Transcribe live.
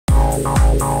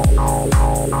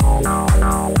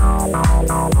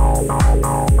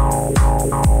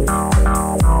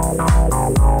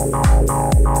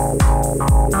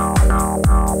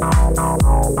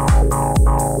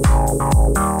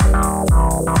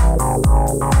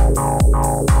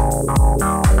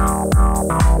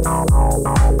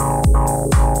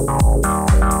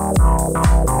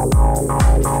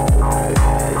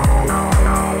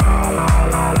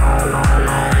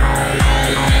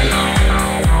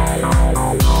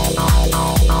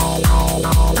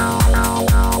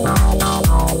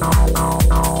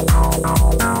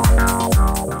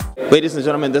Ladies and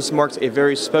gentlemen, this marks a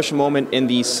very special moment in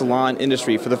the salon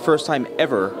industry. For the first time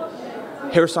ever,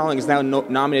 hairstyling is now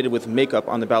nominated with makeup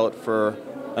on the ballot for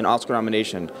an Oscar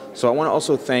nomination. So I want to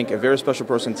also thank a very special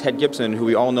person, Ted Gibson, who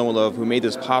we all know and love, who made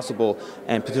this possible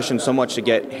and petitioned so much to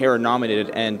get hair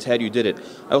nominated, and Ted, you did it.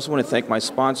 I also want to thank my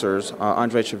sponsors,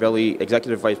 Andre Chiavelli,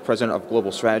 Executive Vice President of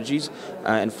Global Strategies,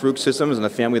 and Frug Systems and the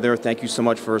family there. Thank you so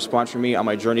much for sponsoring me on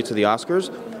my journey to the Oscars.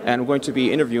 And I'm going to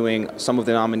be interviewing some of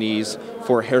the nominees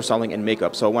for hairstyling and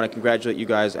makeup. So I want to congratulate you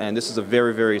guys, and this is a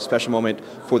very, very special moment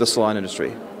for the salon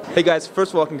industry. Hey guys,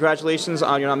 first of all, congratulations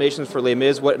on your nominations for Les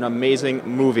Mis. What an amazing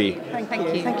movie.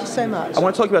 Thank you. Thank you so much. I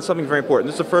want to talk about something very important.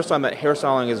 This is the first time that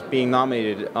hairstyling is being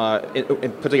nominated,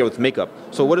 put together with makeup.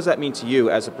 So what does that mean to you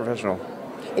as a professional?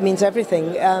 It means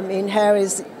everything. Hair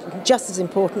is just as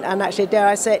important, and actually, dare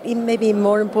I say it, even maybe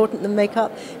more important than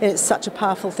makeup. It's such a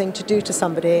powerful thing to do to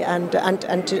somebody and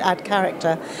to add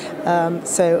character.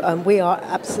 We are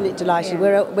absolutely delighted.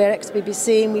 Yeah. We're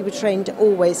ex-BBC, and we were trained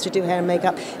always to do hair and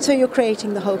makeup. So you're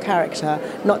creating the whole character,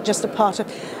 not just a part of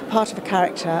a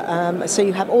character. So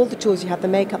you have all the tools. You have the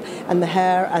makeup and the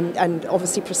hair, and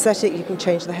obviously prosthetic. You can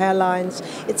change the hairlines.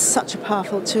 It's such a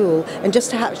powerful tool, and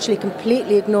just to actually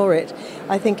completely ignore it,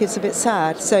 I think it's a bit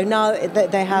sad. So now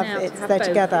they have they're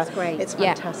together. It's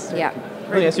fantastic. Yeah.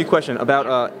 Let me ask you a question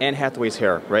about Anne Hathaway's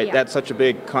hair, right? Yeah. That's such a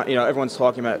big, everyone's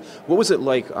talking about it. What was it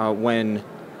like when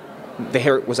the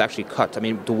hair was actually cut? I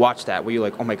mean, to watch that, were you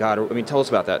like, oh my God? I mean, tell us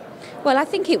about that. Well, I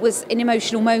think it was an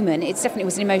emotional moment. It definitely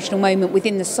was an emotional moment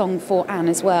within the song for Anne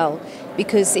as well.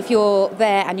 Because if you're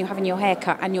there and you're having your hair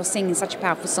cut and you're singing such a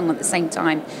powerful song at the same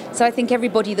time. So I think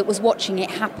everybody that was watching it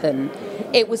happen,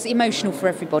 it was emotional for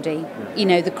everybody,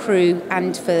 the crew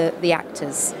and for the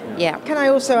actors. Yeah. Can I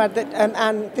also add that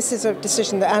Anne, this is a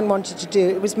decision that Anne wanted to do.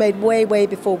 It was made way, way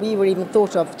before we were even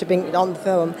thought of to bring it on the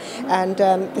film, and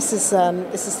this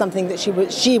is something that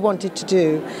she wanted to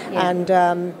do, Yeah.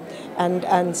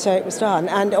 and so it was done.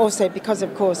 And also because,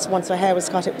 of course, once her hair was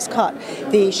cut, it was cut.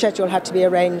 The schedule had to be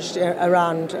arranged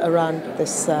around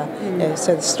this,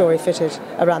 so the story fitted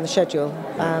around the schedule.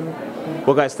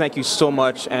 Well, guys, thank you so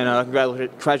much, and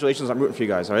congratulations. I'm rooting for you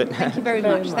guys, all right? Thank you very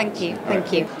much. Thank you.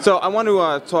 Thank you. So I want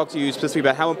to talk to you specifically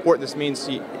about how important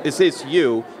this is to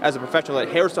you as a professional that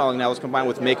hairstyling now is combined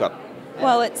with makeup.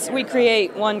 Well, we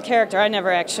create one character. I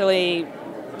never actually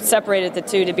separated the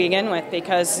two to begin with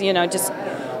because,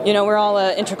 we're all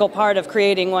an integral part of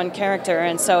creating one character,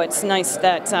 and so it's nice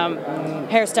that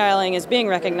hairstyling is being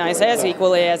recognized as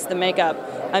equally as the makeup.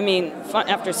 I mean,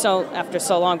 after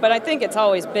so long, but I think it's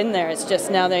always been there. It's just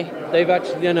now they've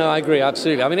actually. I agree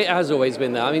absolutely. I mean, it has always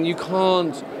been there. I mean, you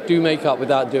can't do makeup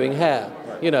without doing hair,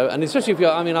 and especially if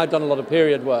you're. I mean, I've done a lot of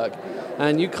period work,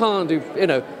 and you can't do.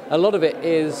 A lot of it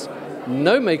is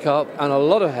no makeup and a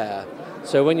lot of hair.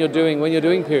 So when you're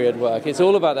doing period work, it's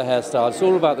all about the hairstyle. It's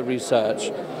all about the research.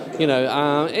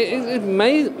 It's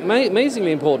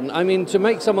amazingly important. I mean, to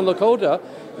make someone look older,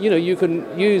 you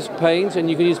can use paint and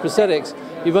you can use prosthetics.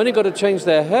 You've only got to change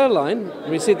their hairline,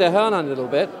 recede their hairline a little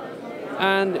bit,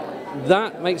 and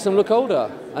that makes them look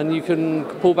older. And you can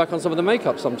pull back on some of the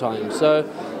makeup sometimes. So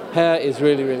hair is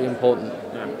really, really important.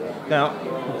 Now,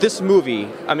 this movie,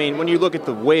 I mean, when you look at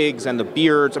the wigs and the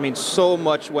beards, I mean, so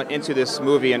much went into this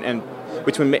movie and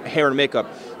between hair and makeup.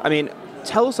 I mean,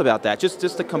 tell us about that.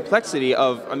 Just the complexity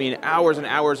of, hours and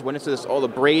hours went into this, all the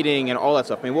braiding and all that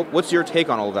stuff. I mean, what's your take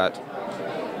on all of that?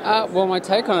 Well, my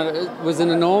take on it was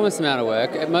an enormous amount of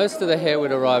work. Most of the hair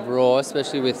would arrive raw,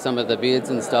 especially with some of the beards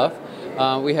and stuff.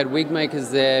 We had wig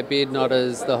makers there, beard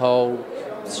knotters, the whole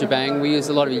shebang. We used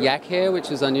a lot of yak hair,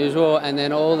 which is unusual, and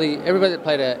then everybody that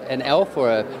played an elf or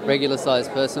a regular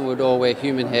sized person would all wear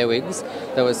human hair wigs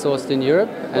that were sourced in Europe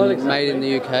and made in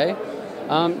the UK.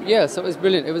 So it was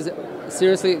brilliant. It was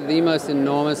seriously the most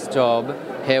enormous job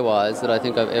hair-wise that I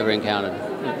think I've ever encountered.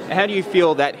 How do you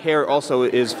feel that hair also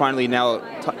is finally now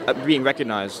being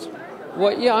recognized?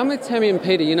 Well, yeah, I'm with Tami and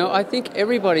Peter. I think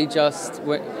everybody just,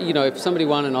 if somebody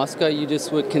won an Oscar, you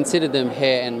just would consider them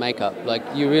hair and makeup. Like,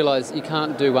 you realise you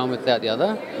can't do one without the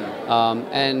other.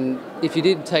 And if you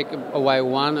did take away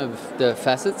one of the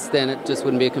facets, then it just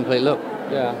wouldn't be a complete look.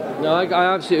 Yeah, no,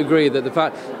 I absolutely agree that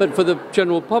but for the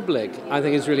general public, I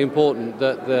think it's really important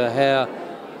that the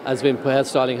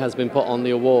hairstyling has been put on the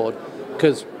award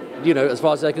because, as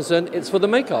far as they're concerned, it's for the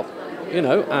makeup,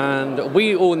 and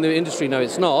we all in the industry know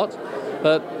it's not,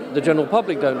 but the general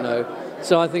public don't know.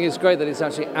 So I think it's great that it's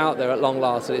actually out there at long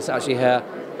last, that it's actually hair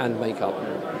and makeup.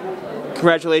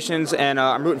 Congratulations, and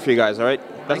I'm rooting for you guys, all right?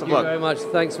 Best of luck. Thank you very much.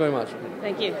 Thanks very much.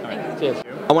 Thank you. Cheers.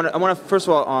 I want to first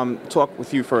of all talk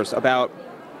with you first about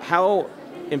how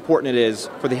important it is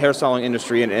for the hairstyling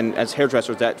industry and as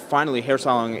hairdressers that finally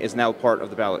hairstyling is now part of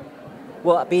the ballot.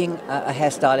 Well, being a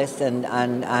hairstylist and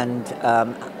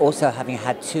also having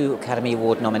had 2 Academy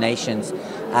Award nominations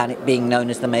and it being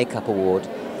known as the Makeup Award,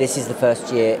 this is the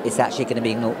first year it's actually going to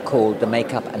be called the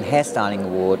Makeup and Hairstyling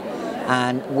Award.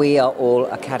 And we are all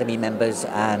Academy members,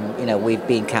 and you know, we've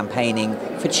been campaigning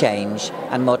for change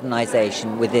and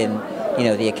modernisation within, you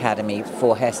know, the Academy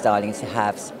for hairstyling to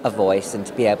have a voice and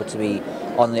to be able to be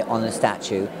on the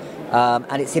statue.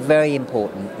 And it's very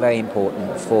important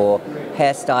for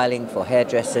hairstyling, for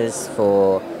hairdressers,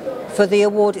 for the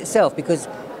award itself, because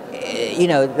you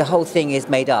know, the whole thing is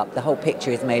made up, the whole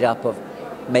picture is made up of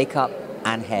makeup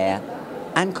and hair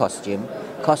and costume.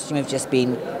 Costume have just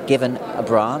been given a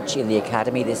branch in the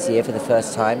Academy this year for the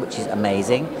first time, which is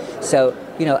amazing. So,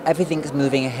 you know, everything's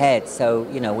moving ahead. So,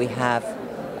 you know, we have,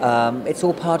 it's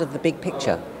all part of the big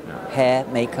picture. Hair,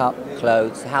 makeup,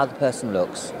 clothes, how the person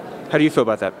looks. How do you feel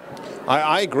about that?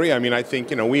 I agree. I mean, I think,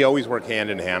 you know, we always work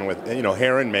hand in hand with, you know,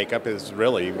 hair and makeup is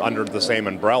really under the same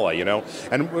umbrella, you know,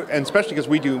 and especially because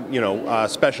we do, you know,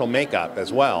 special makeup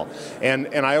as well. And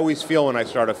I always feel when I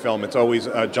start a film, it's always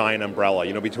a giant umbrella,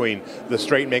 you know, between the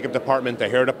straight makeup department, the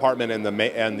hair department,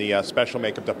 and the special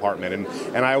makeup department.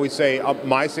 And I always say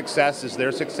my success is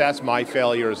their success, my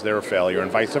failure is their failure,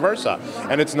 and vice versa.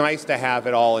 And it's nice to have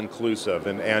it all inclusive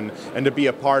and to be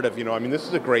a part of, you know, I mean, this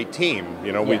is a great team,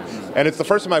 you know, and it's the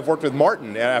first time I've worked with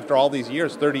Martin after all these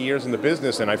years, 30 years in the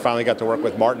business, and I finally got to work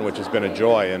with Martin, which has been a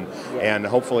joy, and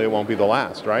hopefully it won't be the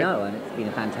last, right? No, and it's been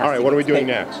a fantastic. All right, what are we doing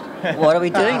next? What are we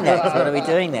doing next? What are we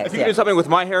doing next? If you could do something with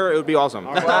my hair, it would be awesome.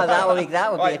 Well, that would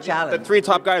be a challenge. The 3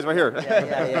 top guys right here.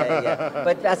 Yeah.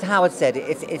 But as Howard said,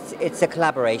 it's a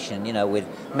collaboration, you know, with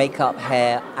makeup,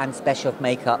 hair, and special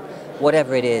makeup.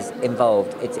 Whatever it is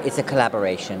involved, it's a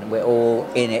collaboration. We're all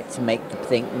in it to make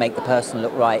the person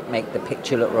look right, make the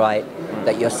picture look right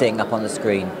that you're seeing up on the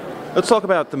screen. Let's talk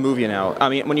about the movie now. I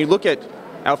mean, when you look at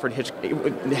Alfred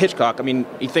Hitchcock, I mean,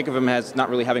 you think of him as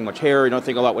not really having much hair, you don't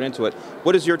think a lot went into it.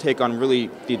 What is your take on really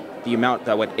the amount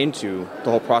that went into the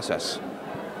whole process?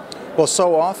 Well,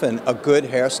 so often a good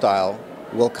hairstyle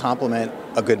will complement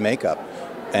a good makeup.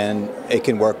 And it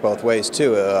can work both ways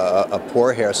too. A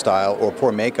poor hairstyle or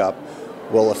poor makeup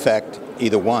will affect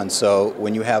either one. So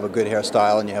when you have a good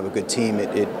hairstyle and you have a good team,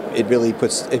 it really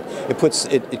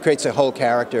it creates a whole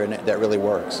character, and that really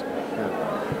works.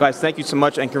 Guys, thank you so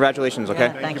much, and congratulations. Okay.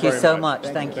 Yeah, thank you so much.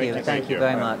 Thank you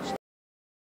very much.